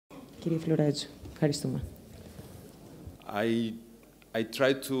Κύριε Φλουρέντζου, ευχαριστούμε. I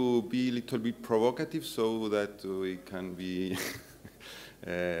try to be a little bit provocative so that we can be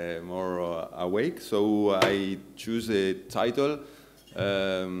more awake. So I choose a title,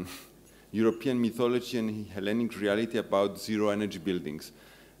 European Mythology and Hellenic Reality about Zero Energy Buildings.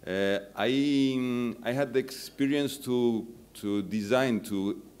 I had the experience to design,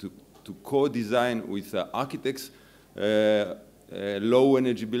 to co-design with architects low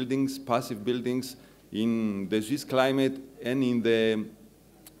energy buildings, passive buildings in the Swiss climate and in the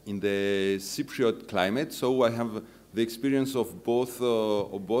Cypriot climate. So I have the experience of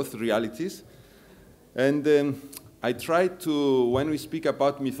both realities. And I tried to, when we speak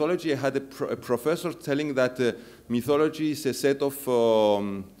about mythology, I had a professor telling that mythology is a set of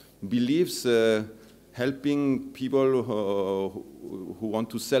beliefs helping people who want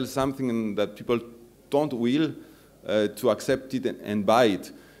to sell something that people don't will to accept it and buy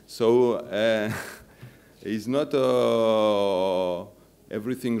it. So it's not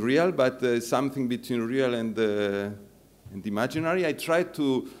everything real, but something between real and imaginary. I tried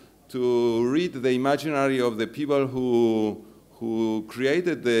to read the imaginary of the people who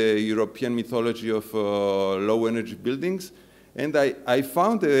created the European mythology of low energy buildings, and I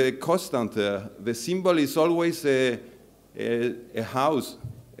found a constant. The symbol is always a house.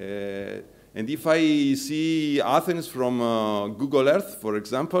 And if I see Athens from Google Earth, for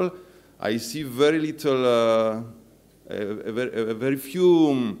example, I see very little, very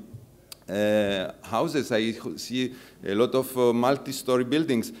few houses. I see a lot of multi-story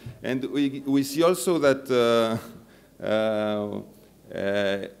buildings. And we see also that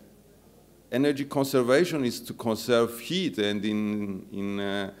energy conservation is to conserve heat. And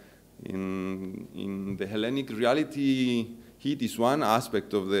in the Hellenic reality, heat is one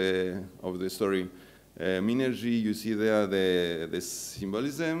aspect of the story. Minergy, you see there the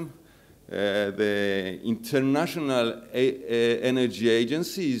symbolism. The International Energy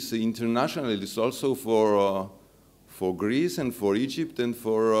Agency is international. It is also for Greece and for Egypt and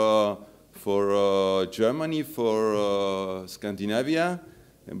for Germany, for Scandinavia.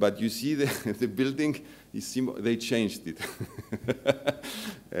 But you see the building is they changed it.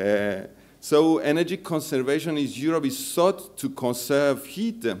 So energy conservation in Europe is thought to conserve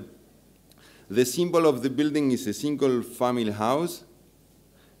heat. The symbol of the building is a single family house.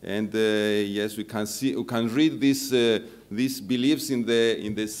 And yes, we can read these beliefs in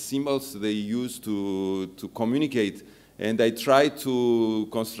the symbols they use to communicate. And I try to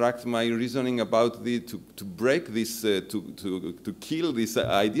construct my reasoning about to break this, to kill these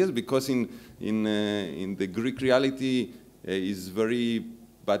ideas, because in the Greek reality is very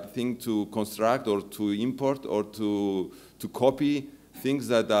bad thing to construct or to import or to copy things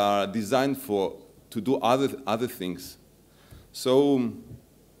that are designed to do other things. So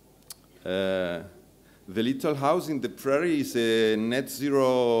the little house in the prairie is a net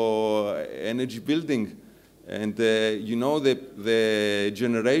zero energy building. And you know, the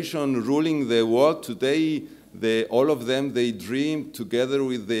generation ruling the world today, all of them, they dream together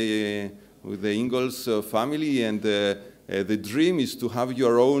with the Ingalls family, and the dream is to have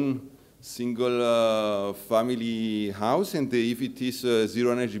your own single family house, and if it is a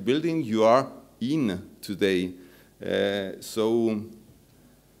zero energy building, you are in today. So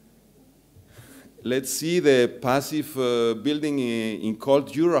let's see the passive building in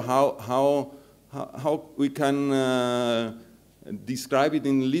cold Europe, how we can describe it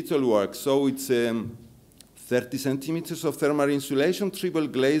in little work. So it's 30 centimeters of thermal insulation, triple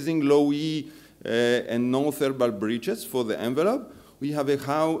glazing, low E, and non-thermal breaches for the envelope. We have a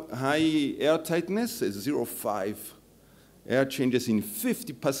high air tightness, 0.5. Air changes in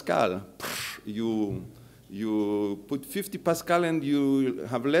 50 Pascal. You put 50 Pascal and you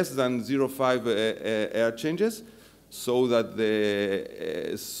have less than 0.5 air changes, so that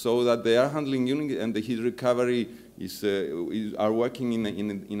the air handling unit and the heat recovery are working in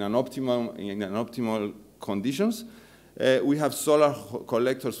optimal conditions. We have solar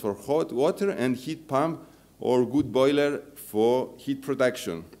collectors for hot water and heat pump or good boiler for heat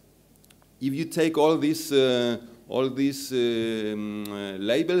production. If you take all these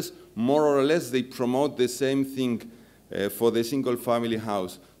labels, more or less they promote the same thing for the single family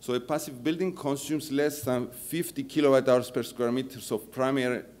house. So a passive building consumes less than 50 kilowatt hours per square meters of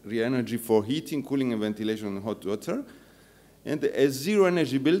primary energy for heating, cooling, and ventilation and hot water. And a zero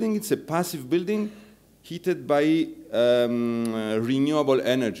energy building, it's a passive building heated by renewable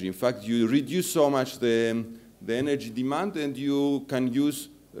energy. In fact, you reduce so much the energy demand, and you can use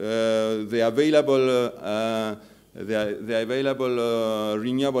the available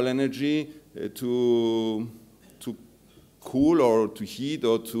renewable energy to cool or to heat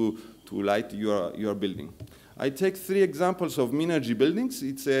or to light your building. I take 3 examples of Minergy buildings.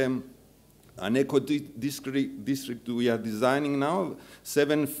 It's an eco-district we are designing now,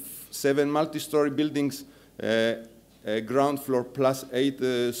 7 multi-story buildings, ground floor plus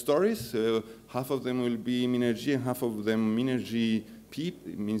 8 stories. Half of them will be Minergy and half of them Minergy P,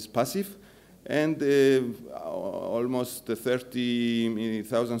 means passive. And almost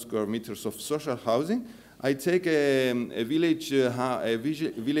 30,000 square meters of social housing. I take a village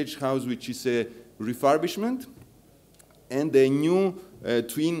house which is a refurbishment, and a new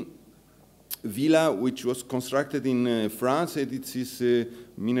twin villa which was constructed in France, and it is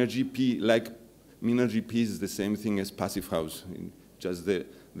Minergy P. Like Minergy P is the same thing as passive house, just the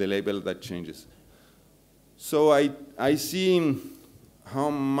label that changes. So I see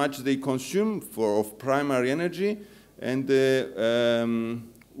how much they consume of primary energy, and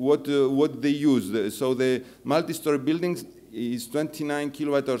what they use. So the multi-story buildings is 29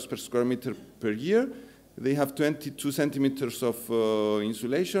 kilowatt hours per square meter per year. They have 22 centimeters of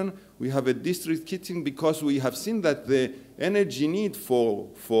insulation. We have a district heating because we have seen that the energy need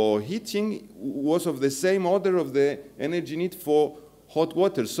for heating was of the same order of the energy need for hot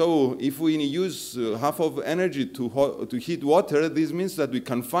water. So if we use half of energy to heat water, this means that we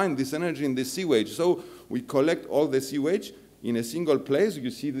can find this energy in the sewage. So we collect all the sewage in a single place.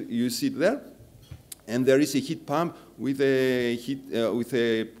 You see it there, and there is a heat pump with a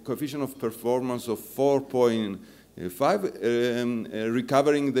coefficient of performance of 4.5,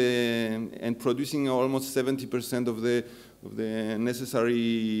 recovering and producing almost 70% of the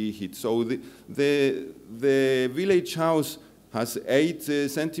necessary heat. So the village house has 8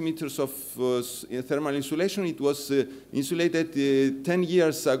 centimeters of thermal insulation. It was insulated 15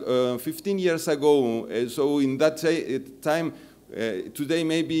 years ago. So in that time, today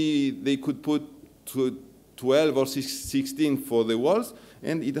maybe they could put 12 or 16 for the walls,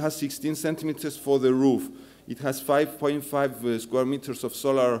 and it has 16 centimeters for the roof. It has 5.5 square meters of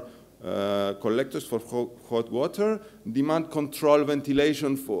solar collectors for hot water, demand control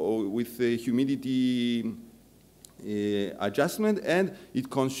ventilation with humidity adjustment, and it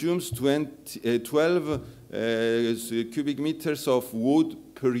consumes 12 cubic meters of wood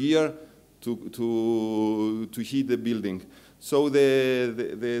per year to heat the building. So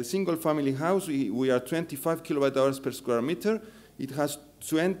the single family house, we are 25 kilowatt hours per square meter. It has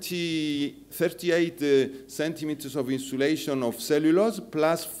 38 centimeters of insulation of cellulose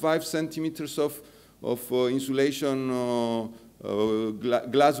plus 5 centimeters of insulation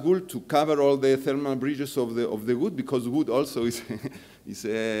glass wool to cover all the thermal bridges of the wood, because wood also is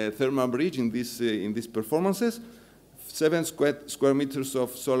a thermal bridge in these performances. 7 square meters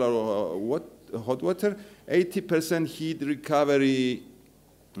of solar hot water, 80% heat recovery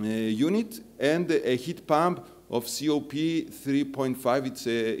unit, and a heat pump of COP 3.5. It's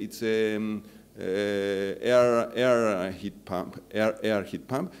a air heat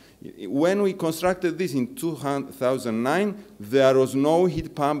pump. When we constructed this in 2009, there was no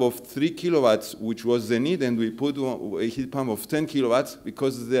heat pump of 3 kilowatts, which was the need, and we put a heat pump of 10 kilowatts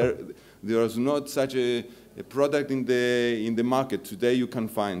because there was not such a product in the market. Today you can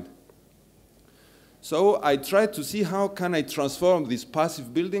find. So I tried to see how can I transform these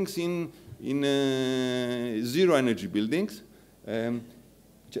passive buildings in zero energy buildings. 10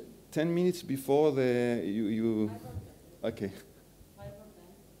 minutes before okay.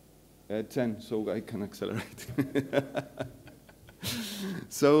 10, so I can accelerate.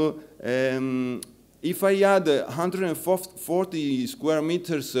 So if I add 140 square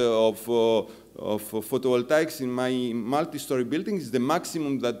meters of photovoltaics in my multi-story buildings, the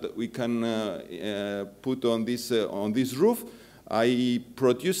maximum that we can put on this roof, I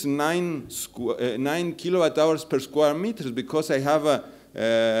produce 9 kilowatt hours per square meters, because I have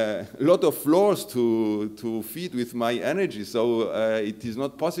a lot of floors to feed with my energy. So it is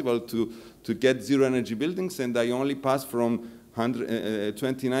not possible to get zero energy buildings, and I only pass from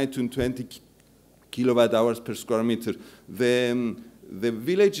 29 to 20 kilowatt hours per square meter. The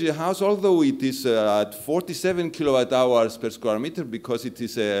village house, although it is at 47 kilowatt hours per square meter, because it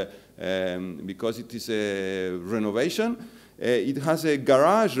is a renovation, it has a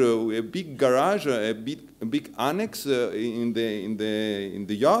garage, a big garage, a big annex in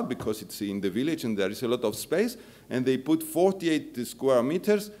the yard, because it's in the village and there is a lot of space. And they put 48 square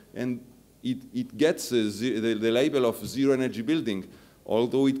meters, and it gets the label of zero energy building,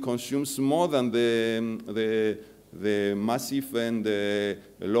 although it consumes more than the massive and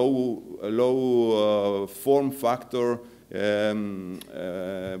low form factor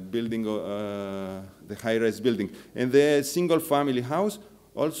building, the high-rise building. And the single family house,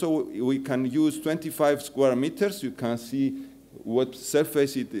 Also, we can use 25 square meters. You can see what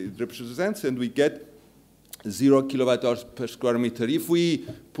surface it represents, and we get 0 kilowatt-hours per square meter. If we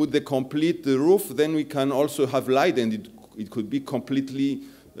put the complete roof, then we can also have light, and it could be completely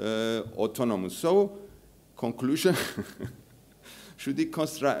autonomous. So, conclusion, should it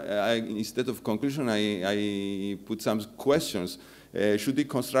construct, instead of conclusion, I put some questions. Should we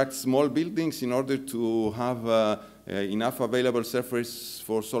construct small buildings in order to have enough available surface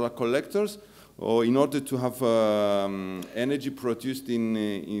for solar collectors? Or in order to have energy produced in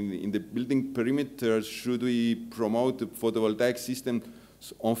the building perimeter, should we promote the photovoltaic system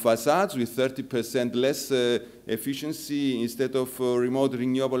on facades with 30% less efficiency instead of remote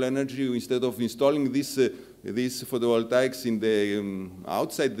renewable energy, instead of installing these photovoltaics in the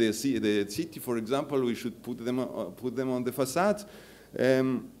outside the city, for example, we should put them on the facades.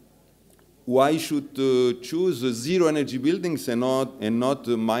 Why should choose zero energy buildings and not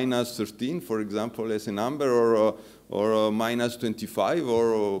minus 13, for example, as a number, or minus 25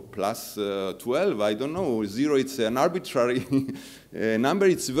 or plus 12? I don't know. Zero, it's an arbitrary number.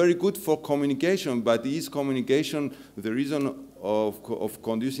 It's very good for communication, but is communication the reason of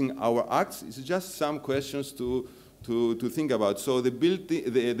conducting our acts? It's just some questions to think about. So the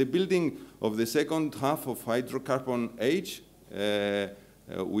building of the second half of hydrocarbon age,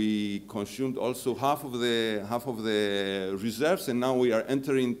 we consumed also half of the reserves, and now we are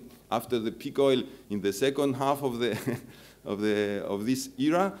entering after the peak oil in the second half of this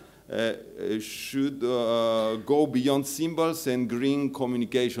era. Should go beyond symbols and green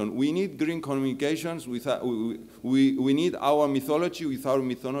communication. We need green communications. We need our mythology. Without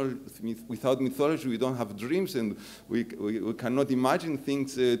mythology, we don't have dreams, and we cannot imagine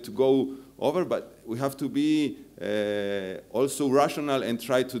things to go over. But we have to be also rational and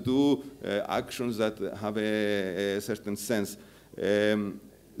try to do actions that have a certain sense.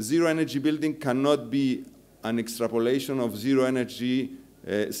 Zero energy building cannot be an extrapolation of zero energy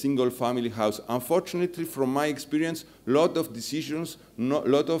single family house. Unfortunately, from my experience, a lot of decisions,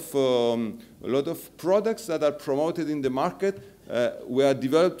 lot of products that are promoted in the market were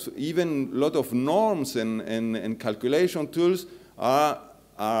developed, even a lot of norms and calculation tools are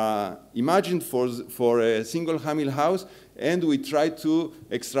imagined for a single family house, and we try to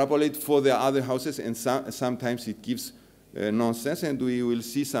extrapolate for the other houses, and sometimes it gives nonsense, and we will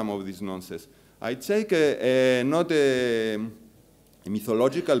see some of this nonsense. I take not a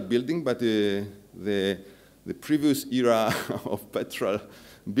mythological building, but the previous era of petrol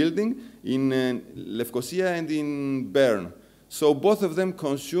building in Lefkosia and in Bern. So both of them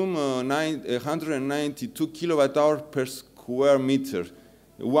consume 192 kilowatt-hours per square meter.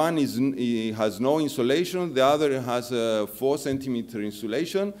 One has no insulation, the other has 4 centimeter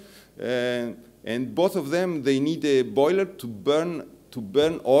insulation, and both of them, they need a boiler to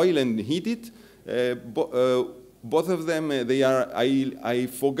burn oil and heat it. Both of them, they are, I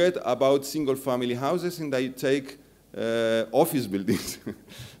forget about single family houses, and I take office buildings.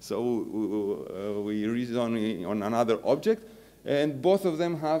 So we reason on another object, and both of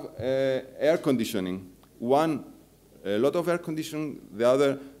them have air conditioning. One, a lot of air conditioning, the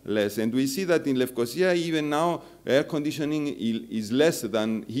other less. And we see that in Lefkosia, even now, air conditioning is less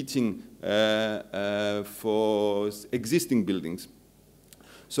than heating for existing buildings.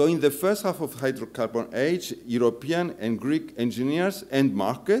 So in the first half of hydrocarbon age, European and Greek engineers and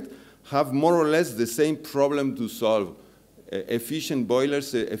market have more or less the same problem to solve. Efficient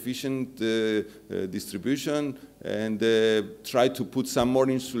boilers, efficient distribution, and try to put some more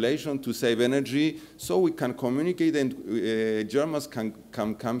insulation to save energy, so we can communicate, and Germans can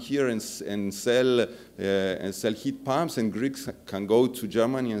come here and sell heat pumps, and Greeks can go to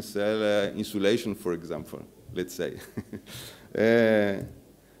Germany and sell insulation, for example, let's say.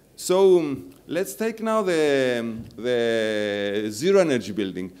 So let's take now the zero energy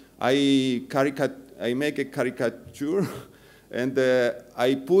building. I make a caricature. And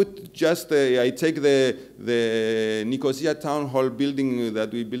I put just, I take the Nicosia Town Hall building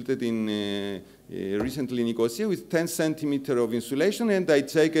that we built it in recently in Nicosia with 10 centimeters of insulation, and I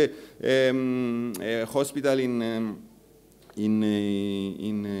take a hospital in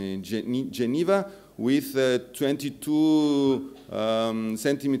Geneva with 22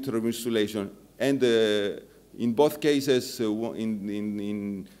 centimeters of insulation. And in both cases,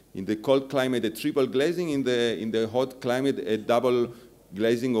 in the cold climate, a triple glazing. In the hot climate, a double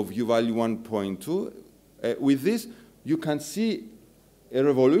glazing of U value 1.2. With this, you can see a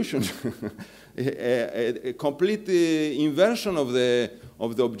revolution, a complete inversion of the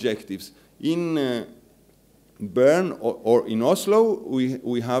objectives. In Bern or in Oslo,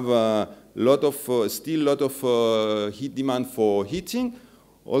 we have a lot of still lot of heat demand for heating.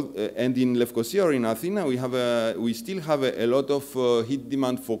 and in Lefkosia or in Athena, we still have a lot of heat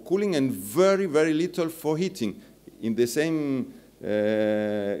demand for cooling and very, very little for heating. In the same,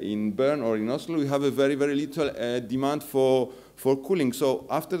 in Bern or in Oslo, we have a very, very little demand for cooling. So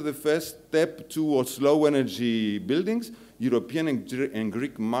after the first step towards low energy buildings, European and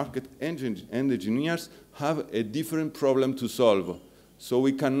Greek market engineers have a different problem to solve. So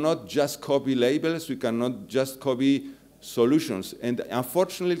we cannot just copy labels, we cannot just copy solutions. And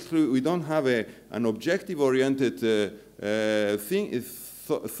unfortunately, we don't have an objective-oriented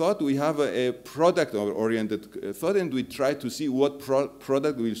thought. We have a product-oriented thought, and we try to see what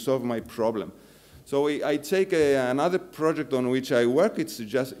product will solve my problem. So I take another project on which I work. It's a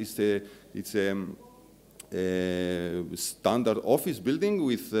standard office building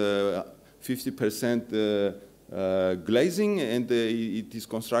with 50% glazing, and it is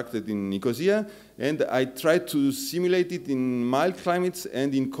constructed in Nicosia. And I try to simulate it in mild climates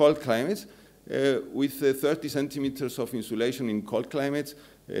and in cold climates with 30 centimeters of insulation in cold climates,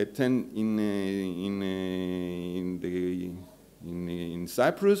 10 in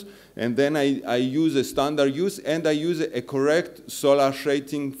Cyprus, and then I use a standard use, and I use a correct solar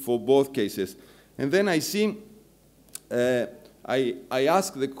shading for both cases. And then I see, I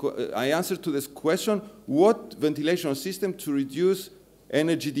answer to this question, what ventilation system to reduce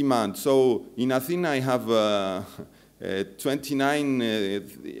energy demand? So in Athena, I have 29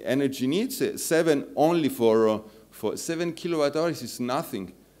 energy needs, 7 only for 7 kilowatt hours is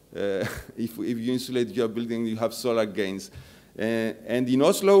nothing. If you insulate your building, you have solar gains. And in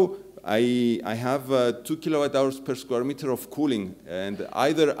Oslo, I have 2 kilowatt hours per square meter of cooling, and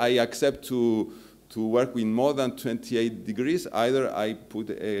either I accept to work with more than 28 degrees, either I put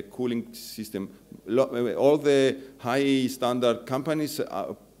a cooling system. All the high standard companies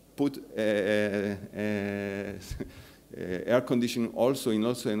put air conditioning also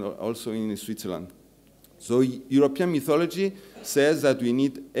in Switzerland. So European mythology says that we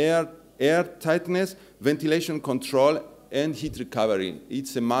need air tightness, ventilation control, and heat recovery.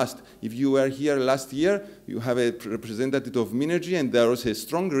 It's a must. If you were here last year, you have a representative of Minergie, and there was a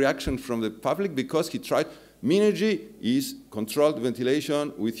strong reaction from the public because he tried. Minergie is controlled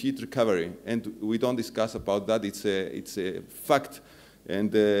ventilation with heat recovery, and we don't discuss about that. It's a fact.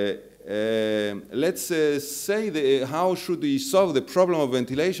 And let's say how should we solve the problem of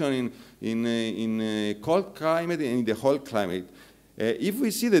ventilation in cold climate and in the hot climate. If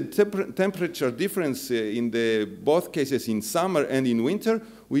we see the temperature difference in both cases in summer and in winter,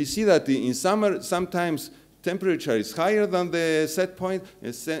 we see that in summer sometimes temperature is higher than the set point,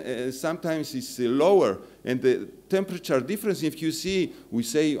 sometimes it's lower. And the temperature difference, if you see, we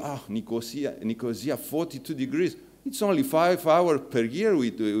say, oh, Nicosia 42 degrees. It's only 5 hours per year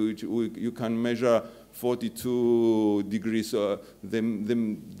you can measure 42 degrees.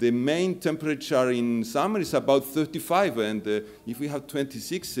 The main temperature in summer is about 35, and if we have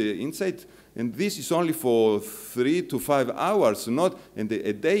 26 inside, and this is only for 3 to 5 hours, and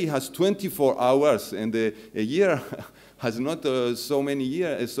a day has 24 hours, and a year has not so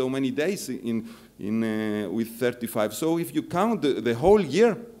many days with 35. So if you count the whole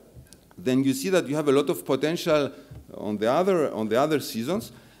year, then you see that you have a lot of potential on the other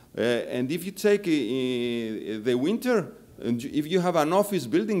seasons. And if you take the winter, if you have an office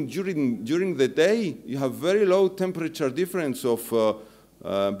building during the day, you have very low temperature difference of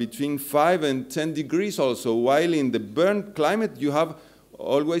between 5 and 10 degrees also, while in the Bern climate you have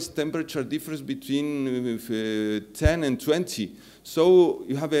always temperature difference between 10 and 20. So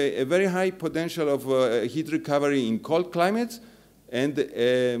you have a very high potential of heat recovery in cold climates,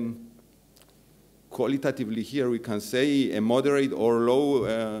 and qualitatively here we can say a moderate or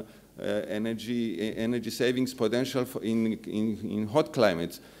low energy savings potential in hot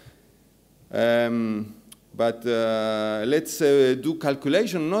climates. But let's do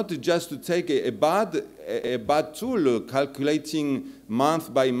calculation, not just to take a bad tool, calculating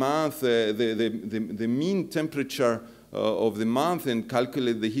month by month the mean temperature of the month and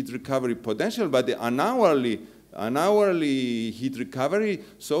calculate the heat recovery potential, but an hourly heat recovery,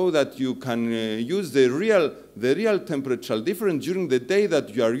 so that you can use the real temperature difference during the day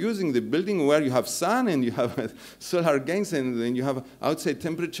that you are using the building, where you have sun and you have solar gains, and then you have outside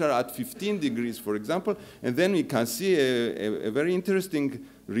temperature at 15 degrees, for example, and then we can see a very interesting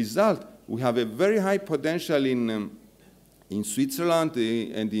result. We have a very high potential in Switzerland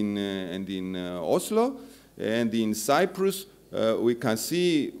and in Oslo, and in Cyprus. We can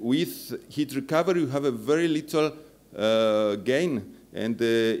see with heat recovery we have a very little gain, and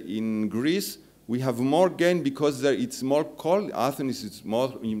in Greece we have more gain because it's more cold. Athens is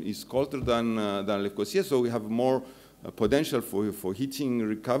colder than Lefkosia, so we have more potential for heating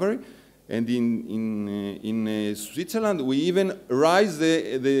recovery. And in Switzerland, we even raise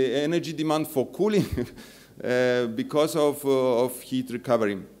the energy demand for cooling because of heat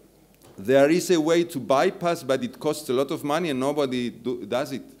recovery. There is a way to bypass, but it costs a lot of money and nobody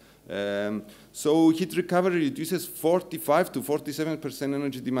does it. So heat recovery reduces 45 to 47%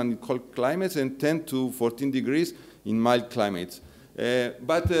 energy demand in cold climates and 10 to 14 degrees in mild climates.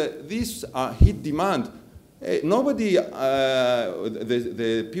 But this heat demand, nobody,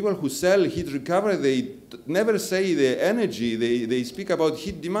 the people who sell heat recovery, they never say the energy. They speak about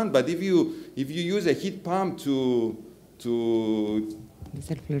heat demand. But if you use a heat pump to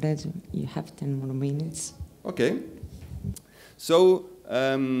Mr. FLOURENTZOU, you have 10 more minutes. Okay. So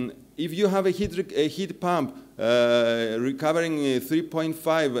if you have a heat pump recovering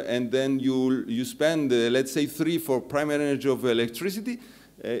 3.5 and then you spend, let's say, 3 for primary energy of electricity,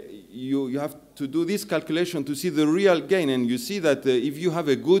 you have to do this calculation to see the real gain. And you see that if you have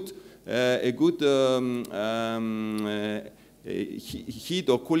a good heat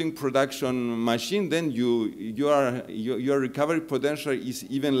or cooling production machine, then your recovery potential is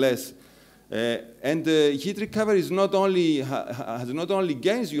even less. And heat recovery is not only has not only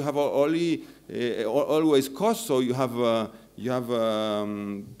gains, you have always costs. So you have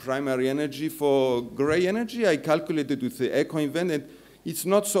primary energy for gray energy. I calculated with the EinB2013, and it's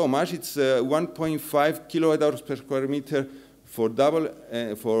not so much. It's 1.5 kilowatt hours per square meter for double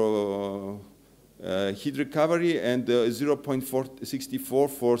heat recovery and 0.64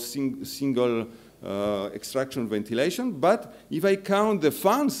 for single extraction ventilation. But if I count the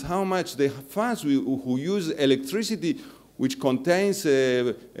fans, how much the fans who use electricity, which contains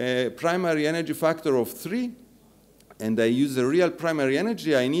a primary energy factor of 3, and I use the real primary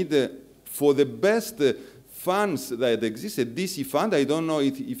energy, I need for the best fans that exist, a DC fan. I don't know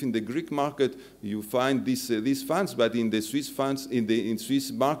if in the Greek market you find these fans, but in the Swiss fans, in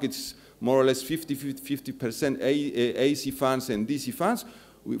Swiss markets, more or less 50% AC fans and DC fans.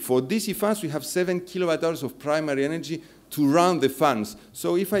 For DC fans, we have 7 kilowatt hours of primary energy to run the fans.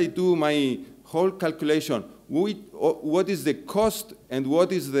 So if I do my whole calculation, what is the cost and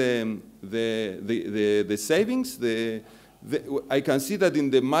what is the savings? I can see that in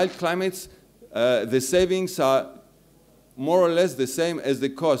the mild climates, the savings are more or less the same as the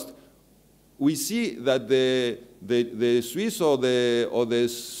cost. We see that the Swiss or the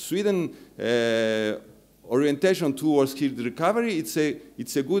Sweden orientation towards heat recovery, it's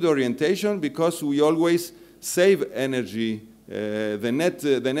a good orientation because we always save energy. The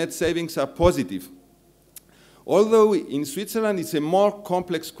net savings are positive. Although in Switzerland it's a more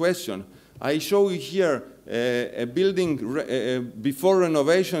complex question. I show you here a building before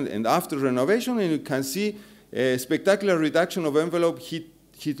renovation and after renovation, and you can see a spectacular reduction of envelope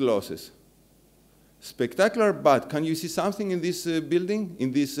heat losses. Spectacular, but can you see something in this building?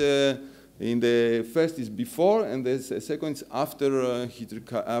 In the first is before, and the second is after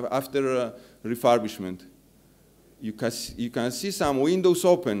refurbishment. You can see some windows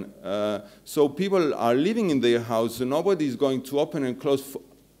open. So people are living in their house. So nobody is going to open and close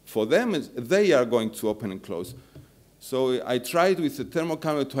for them. They are going to open and close. So I tried with the thermal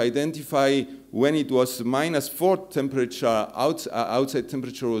camera to identify when it was -4 temperature, outside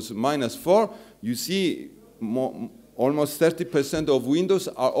temperature was -4. You see almost 30% of windows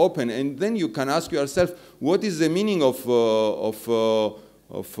are open. And then you can ask yourself, what is the meaning of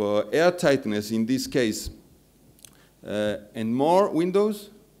air tightness in this case? And more windows.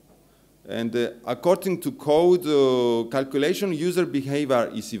 And according to code calculation, user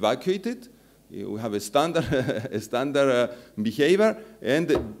behavior is evacuated. We have a standard behavior,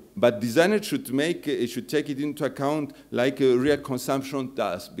 but designer should take it into account like real consumption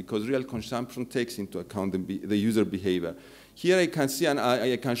does, because real consumption takes into account the user behavior. Here I can see,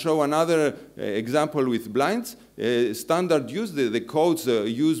 I can show another example with blinds. Standard use, the codes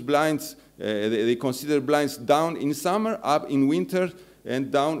use blinds. They consider blinds down in summer, up in winter,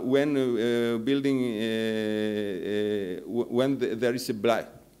 and down when building when there is a blind.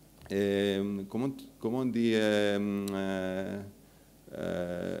 Comment on dit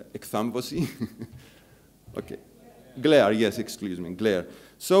exambosi? Okay, glare. Yes, excuse me, glare.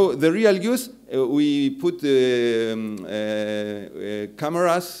 So the real use, we put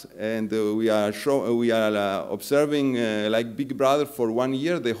cameras, and we are observing like Big Brother for 1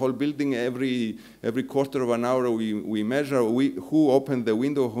 year. The whole building, every quarter of an hour, we measure who opened the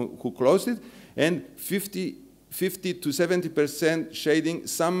window, who closed it, and 50 to 70% shading,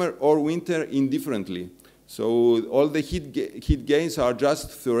 summer or winter indifferently. So all the heat gains are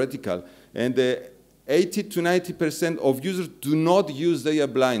just theoretical. And 80 to 90% of users do not use their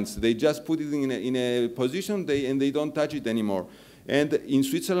blinds. They just put it in a position and they don't touch it anymore. And in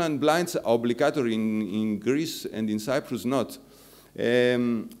Switzerland, blinds are obligatory. In Greece and in Cyprus, not.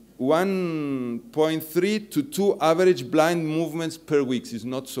 1.3 to 2 average blind movements per week is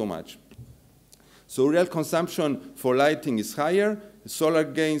not so much. So real consumption for lighting is higher. Solar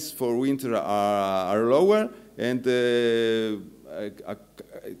gains for winter are lower, and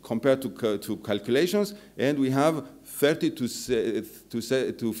compared to calculations, and we have 30 to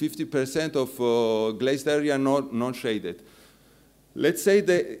 50% of glazed area non-shaded. Let's take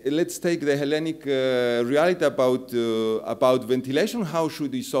the Hellenic reality about ventilation. How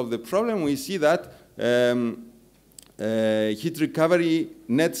should we solve the problem? We see that heat recovery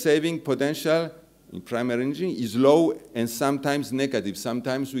net saving potential in primary energy is low and sometimes negative.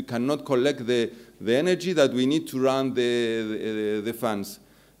 Sometimes we cannot collect the energy that we need to run the fans.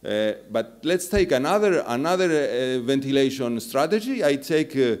 But let's take another ventilation strategy. I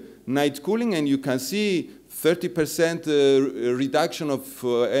take night cooling, and you can see 30% reduction of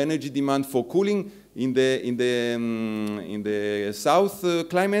energy demand for cooling in the south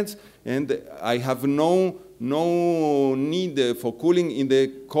climates, and I have no need for cooling in the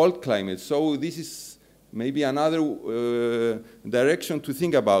cold climate. So this is maybe another direction to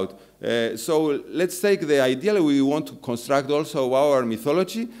think about. So let's take the ideal. We want to construct also our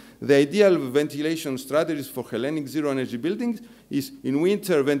mythology. The ideal ventilation strategies for Hellenic zero-energy buildings is in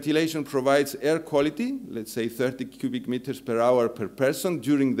winter, ventilation provides air quality, let's say 30 cubic meters per hour per person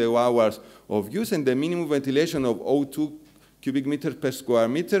during the hours of use, and the minimum ventilation of 0.2 cubic meters per square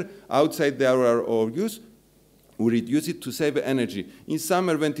meter outside the hour of use. We reduce it to save energy. In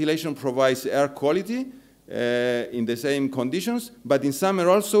summer, ventilation provides air quality in the same conditions, but in summer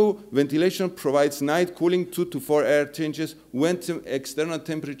also, ventilation provides night cooling, 2 to 4 air changes when external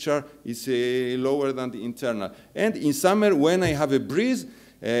temperature is lower than the internal. And in summer, when I have a breeze,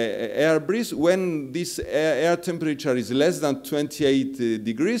 air breeze, when this air temperature is less than 28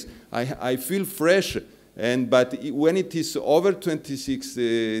 degrees, I feel fresh. But when it is over 26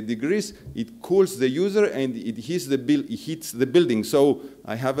 degrees, it cools the user and it hits the building. So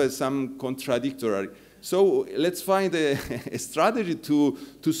I have some contradictory. So let's find a strategy to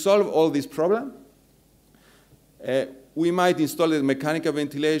solve all this problem. We might install a mechanical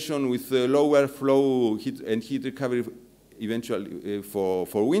ventilation with lower flow and heat recovery eventually for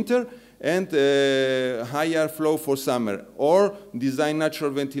winter, and higher flow for summer, or design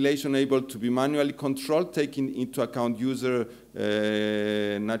natural ventilation able to be manually controlled, taking into account user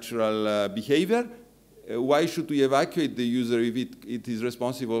natural behavior. Why should we evacuate the user if it is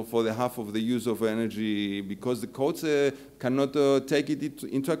responsible for the half of the use of energy, because the codes cannot take it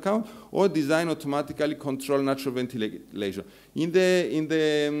into account, or design automatically control natural ventilation? In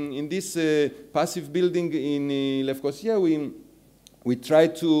this passive building in Lefkosia, we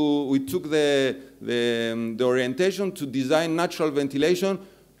took the orientation to design natural ventilation,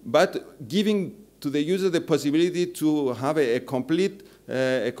 but giving to the user the possibility to have a complete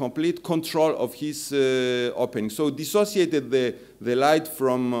control of his opening. So dissociated the light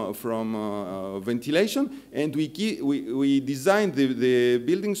from ventilation, and we designed the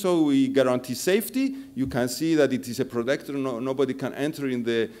building so we guarantee safety. You can see that it is a protector. Nobody can enter in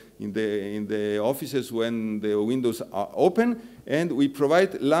the offices when the windows are open, and we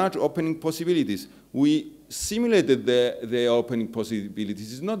provide large opening possibilities. We simulated the opening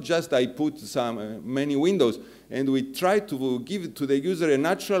possibilities. It's not just I put many windows, and we try to give to the user a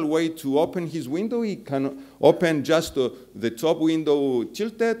natural way to open his window. He can open just the top window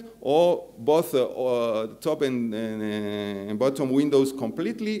tilted, or both top and bottom windows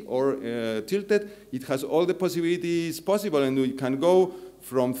completely or tilted. It has all the possibilities possible, and we can go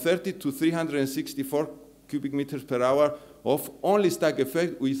from 30 to 364 cubic meters per hour of only stack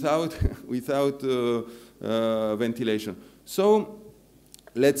effect without ventilation. So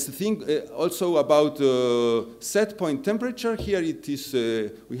let's think also about set point temperature. Here it is,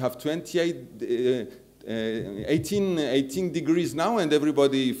 we have 18 degrees now, and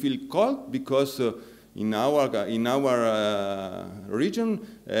everybody feel cold because in our region,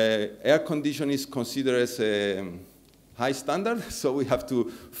 air conditioning is considered as a high standard, so we have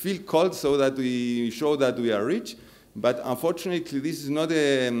to feel cold so that we show that we are rich. But unfortunately, this is not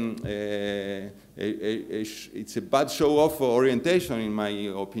it's a bad show-off orientation, in my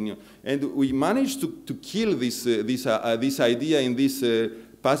opinion. And we managed to kill this idea in this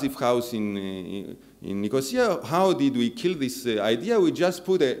passive house in Nicosia. How did we kill this idea? We just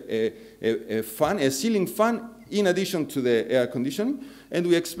put a ceiling fan in addition to the air conditioning, and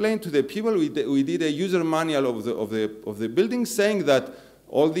we explained to the people. We did a user manual of the building, saying that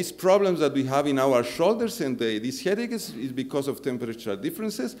all these problems that we have in our shoulders and these headaches is because of temperature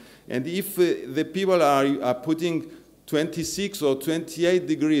differences. And if the people are putting 26 or 28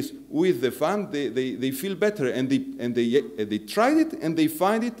 degrees with the fan, they feel better, and they tried it and they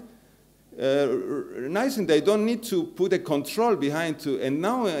find it nice, and they don't need to put a control behind. And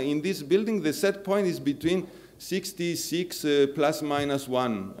now in this building, the set point is between 66 plus minus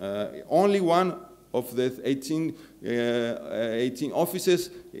 1. Only one of the 18 offices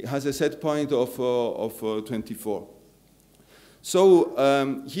has a set point of 24. So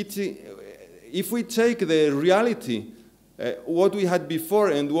if we take the reality, what we had before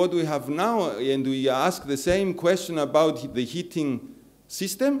and what we have now, and we ask the same question about the heating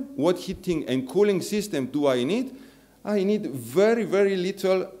system, what heating and cooling system do I need? I need very, very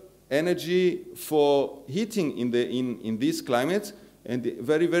little energy for heating in these climates, and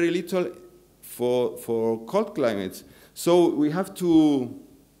very, very little for cold climates. So we have to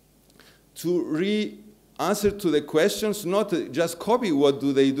answer to the questions, not just copy what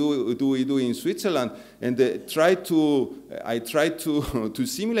do we do in Switzerland, and I tried to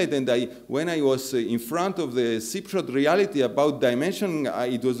simulate, and when I was in front of the snapshot reality about dimensioning,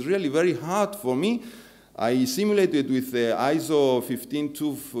 it was really very hard for me. I simulated with the ISO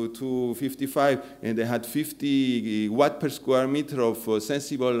 15255, and I had 50 watt per square meter of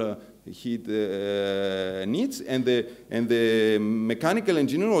sensible heat needs, and the mechanical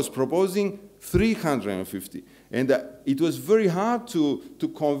engineer was proposing 350. And it was very hard to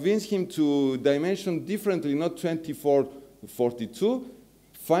convince him to dimension differently, not 24, 42.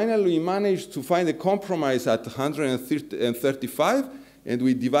 Finally, we managed to find a compromise at 135, and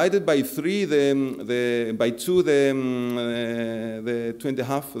we divided by 3, by 2, the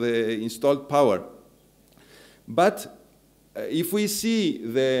 2.5, the installed power. But if we see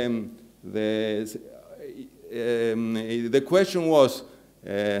the question was,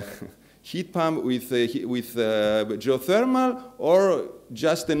 heat pump with geothermal, or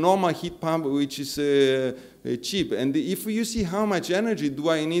just a normal heat pump which is cheap. And if you see how much energy do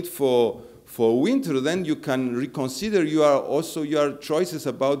I need for winter, then you can reconsider your choices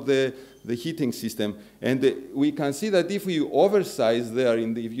about the heating system. And we can see that if we oversize there,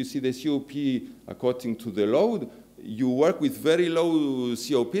 if you see the COP according to the load, you work with very low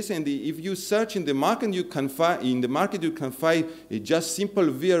COPs, and if you search in the market, you can find a just simple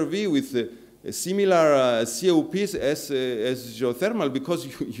VRV with similar COPs as geothermal, because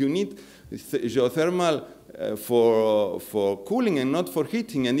you need geothermal for cooling and not for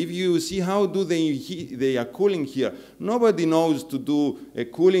heating. And if you see how do they are cooling here, nobody knows to do a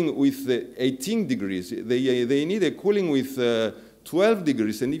cooling with 18 degrees. They need a cooling with 12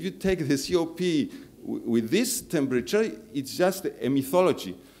 degrees. And if you take the COP with this temperature, it's just a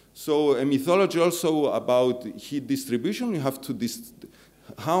mythology. So a mythology also about heat distribution. You have to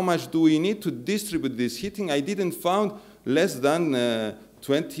how much do we need to distribute this heating? I didn't find less than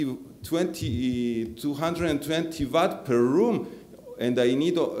 220 watt per room, and I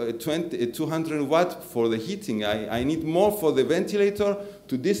need 200 watt for the heating. I need more for the ventilator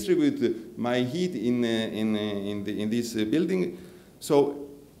to distribute my heat in this building. So,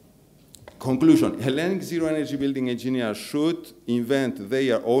 conclusion, Hellenic zero energy building engineers should invent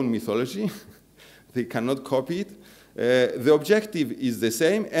their own mythology. They cannot copy it. The objective is the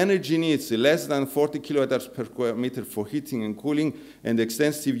same. Energy needs less than 40 kilowatt-hours per square meter for heating and cooling, and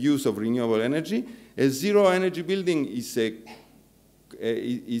extensive use of renewable energy. A zero energy building is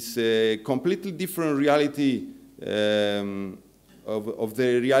a completely different reality of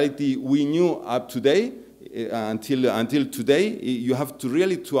the reality we knew up today. Until today, you have to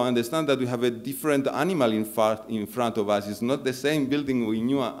really understand that we have a different animal in front of us. It's not the same building we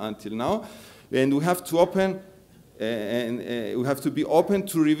knew until now, and we have to we have to be open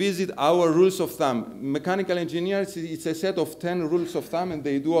to revisit our rules of thumb. Mechanical engineers, it's a set of 10 rules of thumb, and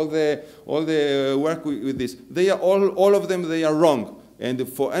they do all the work with this. They are all of them. They are wrong. And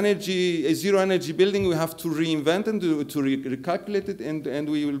for a zero energy building, we have to reinvent and to recalculate it, and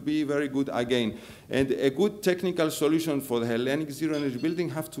we will be very good again. And a good technical solution for the Hellenic zero energy building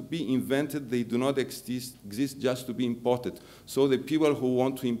have to be invented. They do not exist just to be imported. So the people who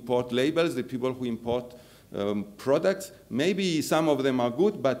want to import labels, the people who import products, maybe some of them are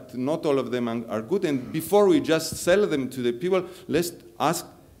good, but not all of them are good. And before we just sell them to the people, let's ask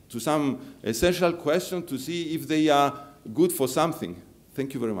to some essential questions to see if they are good for something.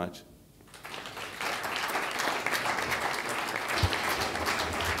 Thank you very much.